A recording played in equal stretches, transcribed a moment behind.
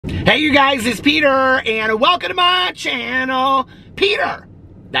Hey you guys, it's Peter, and welcome to my channel. Peter,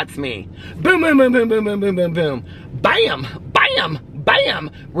 that's me. Boom, boom, boom, boom, boom, boom, boom, boom, boom. Bam, bam, bam.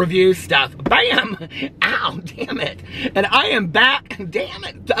 Review stuff. Bam. Ow, damn it. And I am back. Damn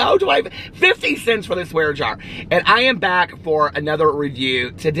it. Oh, do I have 50 cents for this swear jar? And I am back for another review.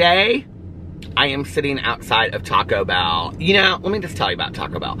 Today, I am sitting outside of Taco Bell. You know, let me just tell you about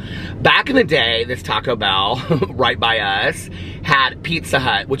Taco Bell. Back in the day, this Taco Bell right by us had Pizza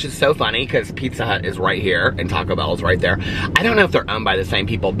Hut, which is so funny because Pizza Hut is right here and Taco Bell is right there. I don't know if they're owned by the same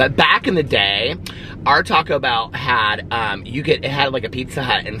people, but back in the day, our Taco Bell had, it had like a Pizza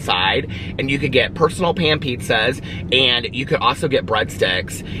Hut inside, and you could get personal pan pizzas, and you could also get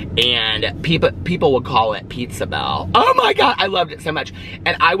breadsticks, and people would call it Pizza Bell. Oh my God, I loved it so much.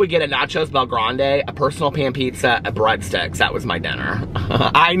 And I would get a Nachos Bel Grande, a personal pan pizza, a breadsticks. That was my dinner.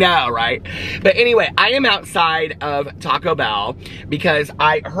 I know, right? But anyway, I am outside of Taco Bell because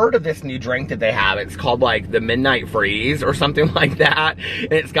I heard of this new drink that they have. It's called like the Midnight Freeze or something like that.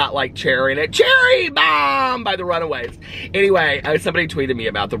 And it's got like cherry in it. Cherry Bomb by the Runaways. Anyway, somebody tweeted me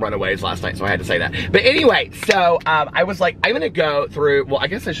about the Runaways last night, so I had to say that. But anyway, so I was like, I'm gonna go through, well, I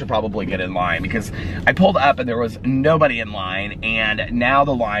guess I should probably get in line because I pulled up and there was nobody in line, and now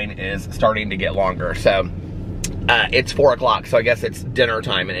the line is starting to get longer. So it's 4 o'clock, so I guess it's dinner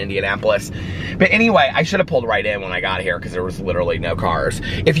time in Indianapolis. But anyway, I should have pulled right in when I got here because there was literally no cars.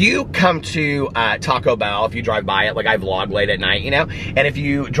 If you come to Taco Bell, if you drive by it, like I vlog late at night, you know, and if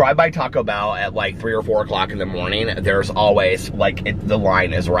you drive by Taco Bell at like 3 or 4 o'clock in the morning, there's always like, the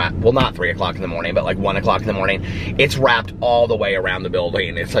line is wrapped, well, not 3 o'clock in the morning, but like 1 o'clock in the morning, it's wrapped all the way around the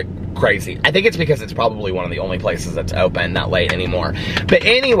building. It's like crazy. I think it's because it's probably one of the only places that's open that late anymore. But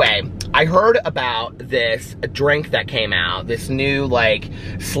anyway, I heard about this drink that came out, this new like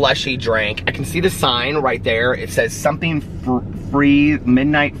slushy drink. I can see the sign right there. It says something free,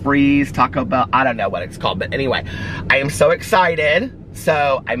 Midnight Freeze, Taco Bell. I don't know what it's called, but anyway, I am so excited.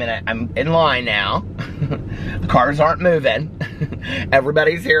 So I'm in line now. Cars aren't moving.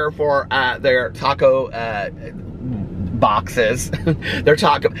 Everybody's here for their taco boxes. They're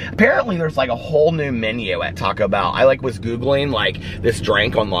talking, apparently there's like a whole new menu at Taco Bell. I like was Googling like this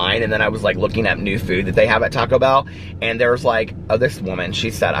drink online, and then I was like looking at new food that they have at Taco Bell, and there's like, oh, this woman,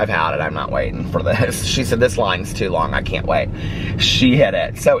 she said, I've had it, I'm not waiting for this. She said, this line's too long, I can't wait. She hit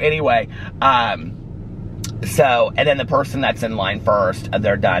it. So anyway, and then the person that's in line first,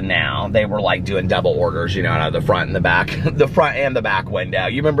 they're done now. They were like doing double orders, you know, out of the front and the back, the front and the back window.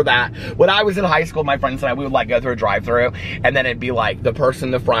 You remember that? When I was in high school, my friends and I, we would like go through a drive-through, and then it'd be like the person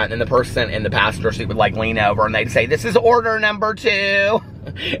in the front and the person in the passenger seat would like lean over and they'd say, this is order number 2.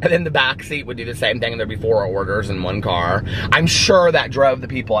 And then the back seat would do the same thing, and there'd be 4 orders in one car. I'm sure that drove the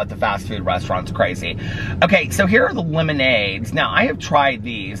people at the fast food restaurants crazy. Okay, so here are the lemonades. Now, I have tried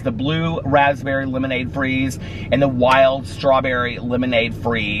these, the blue raspberry lemonade freeze and the wild strawberry lemonade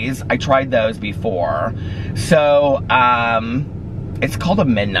freeze. I tried those before. So, it's called a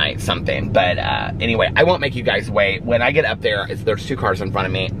midnight something, but anyway, I won't make you guys wait. When I get up there, there's 2 cars in front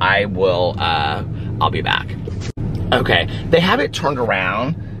of me. I will, I'll be back. Okay, they have it turned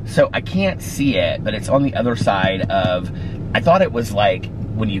around, so I can't see it, but it's on the other side of, I thought it was like,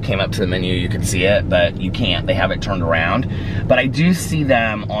 when you came up to the menu, you could see it, but you can't. They have it turned around. But I do see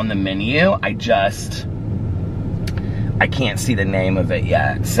them on the menu. I can't see the name of it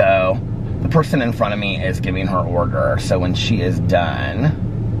yet. So the person in front of me is giving her order. So when she is done,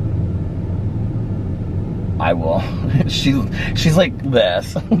 I will, she's like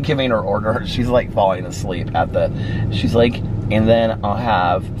this, giving her order. She's like falling asleep at the, she's like, and then I'll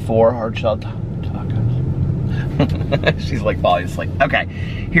have 4 hard-shelled tacos. She's like falling asleep. Okay,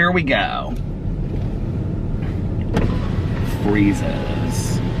 here we go.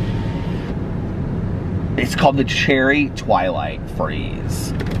 Freezes. It's called the Cherry Twilight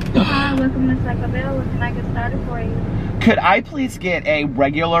Freeze. Hi, welcome to Taco Bell. What can I get started for you? Could I please get a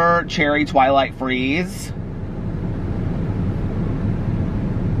regular Cherry Twilight Freeze?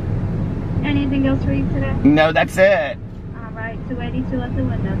 Anything else for you today? No, that's it. Alright, 282 at the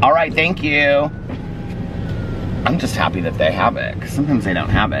window. Alright, thank you. I'm just happy that they have it, because sometimes they don't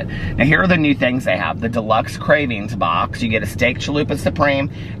have it. Now here are the new things they have. The Deluxe Cravings box. You get a steak chalupa supreme,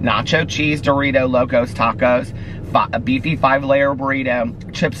 nacho cheese Dorito Locos tacos, a beefy 5-layer burrito,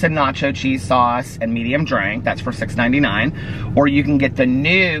 chips and nacho cheese sauce, and medium drink. That's for $6.99. Or you can get the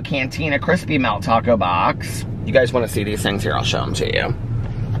new Cantina Crispy Melt Taco box. You guys want to see these things? Here, I'll show them to you.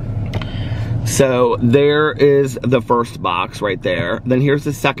 So there is the first box right there. Then here's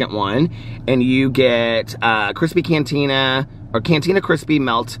the second one, and you get crispy Cantina or Cantina Crispy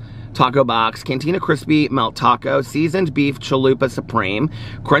Melt Taco Box, Cantina Crispy Melt Taco, Seasoned Beef Chalupa Supreme,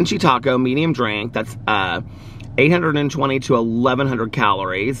 Crunchy Taco, Medium Drink. That's 820 to 1100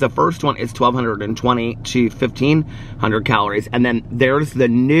 calories. The first one is 1220 to 1500 calories. And then there's the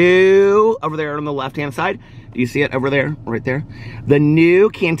new, over there on the left-hand side. Do you see it over there? Right there? The new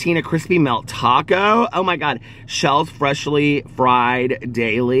Cantina Crispy Melt Taco. Oh my God. Shells freshly fried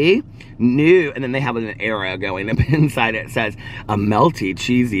daily. New. And then they have an arrow going up inside it. It says a melty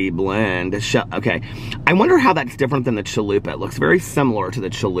cheesy blend. Okay. I wonder how that's different than the chalupa. It looks very similar to the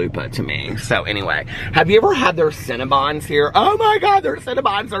chalupa to me. So anyway, have you ever had their Cinnabons here? Oh my God, their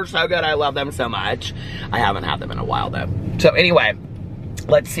Cinnabons are so good. I love them so much. I haven't had them in a while though. So anyway,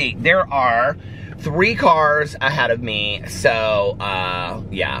 let's see. There are 3 cars ahead of me, so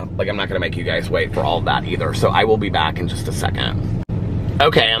yeah, like I'm not gonna make you guys wait for all of that either, so I will be back in just a second.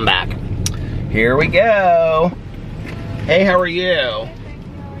 Okay, I'm back. Here we go. Hey, how are you?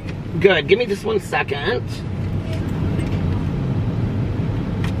 Good, give me just 1 second.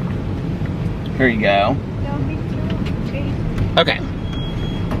 Here you go. Okay.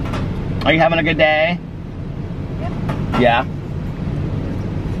 Are you having a good day? Yep. Yeah?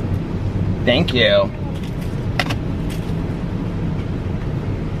 Thank you.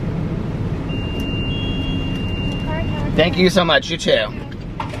 Thank you so much, you too.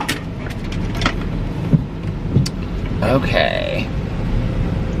 Okay.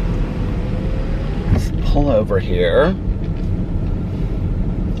 Let's pull over here.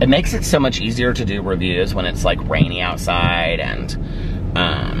 It makes it so much easier to do reviews when it's like rainy outside and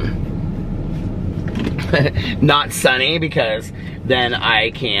not sunny, because then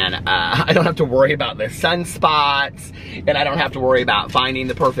I can, I don't have to worry about the sunspots, and I don't have to worry about finding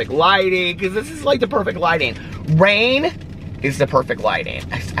the perfect lighting, because this is like the perfect lighting. Rain is the perfect lighting.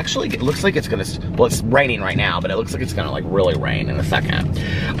 Actually, it looks like it's gonna, well, it's raining right now, but it looks like it's gonna like really rain in a second.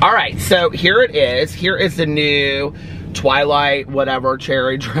 All right, so here it is. Here is the new Twilight, whatever,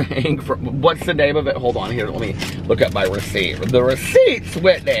 cherry drink. What's the name of it? Hold on here, let me look up my receipt. The receipt's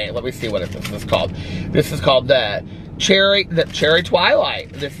Whitney. Let me see what this is called. This is called the Cherry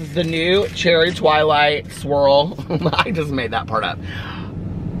Twilight. This is the new Cherry Twilight swirl. I just made that part up.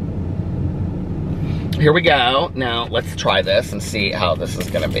 Here we go. Now, let's try this and see how this is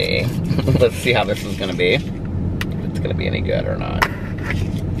gonna be. Let's see how this is gonna be. If it's gonna be any good or not.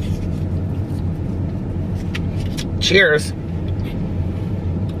 Cheers.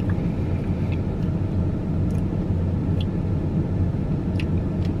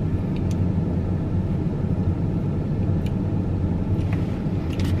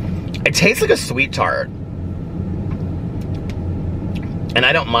 It tastes like a sweet tart. And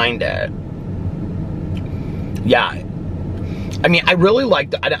I don't mind it. Yeah. I mean, I really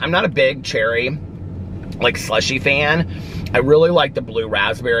like I'm not a big cherry, like, slushy fan. I really like the blue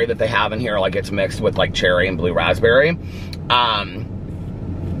raspberry that they have in here. Like, it's mixed with like cherry and blue raspberry.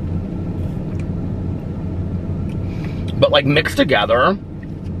 But like mixed together,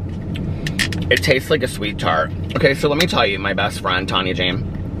 it tastes like a sweet tart. Okay, so let me tell you, my best friend, Tanya Jane,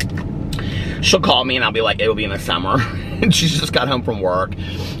 she'll call me and I'll be like, it will be in the summer. And she's just got home from work.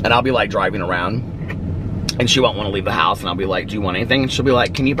 And I'll be like driving around. And she won't want to leave the house. And I'll be like, do you want anything? And she'll be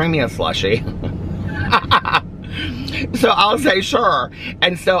like, can you bring me a slushie? So I'll say, sure.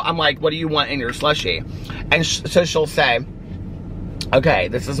 And so I'm like, what do you want in your slushie? And so she'll say, okay,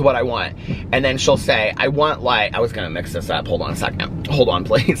 this is what I want. And then she'll say, I want like, I was going to mix this up. Hold on a second. Hold on,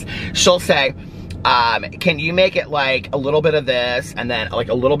 please. She'll say, can you make it like a little bit of this, and then like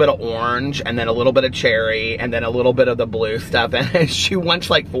a little bit of orange, and then a little bit of cherry, and then a little bit of the blue stuff. And she wants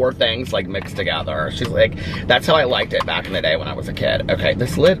like 4 things like mixed together. She's like, that's how I liked it back in the day when I was a kid. Okay,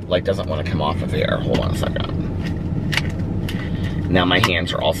 this lid like doesn't want to come off of here. Hold on a second. Now my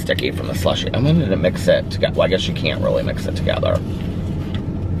hands are all sticky from the slushie. I'm going to mix it together. Well, I guess you can't really mix it together.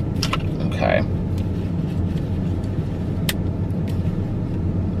 Okay.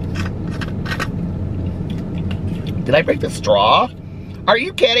 Did I break the straw? Are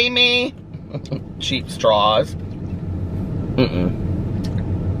you kidding me? Cheap straws.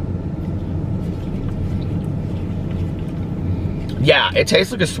 Yeah, it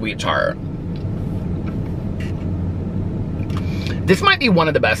tastes like a sweet tart. This might be one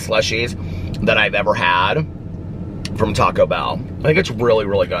of the best slushies that I've ever had from Taco Bell. I think it's really,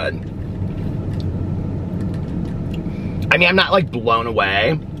 really good. I mean, I'm not like blown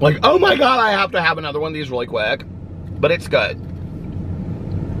away. Like, oh my God, I have to have another one of these really quick. But it's good.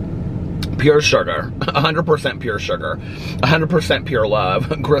 Pure sugar. 100% pure sugar. 100% pure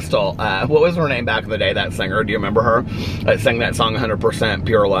love. Crystal, what was her name back in the day, that singer? Do you remember her? That sang that song, 100%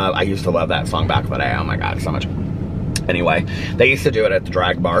 Pure Love. I used to love that song back in the day. Oh my God, so much. Anyway, they used to do it at the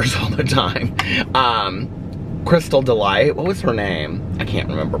drag bars all the time. Crystal Delight, what was her name? I can't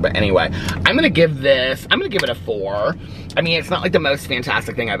remember, but anyway, I'm gonna give it a 4. I mean, it's not like the most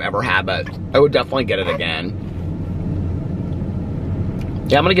fantastic thing I've ever had, but I would definitely get it again.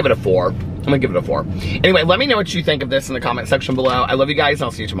 Yeah, I'm gonna give it a 4. Anyway, let me know what you think of this in the comment section below. I love you guys, and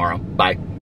I'll see you tomorrow. Bye.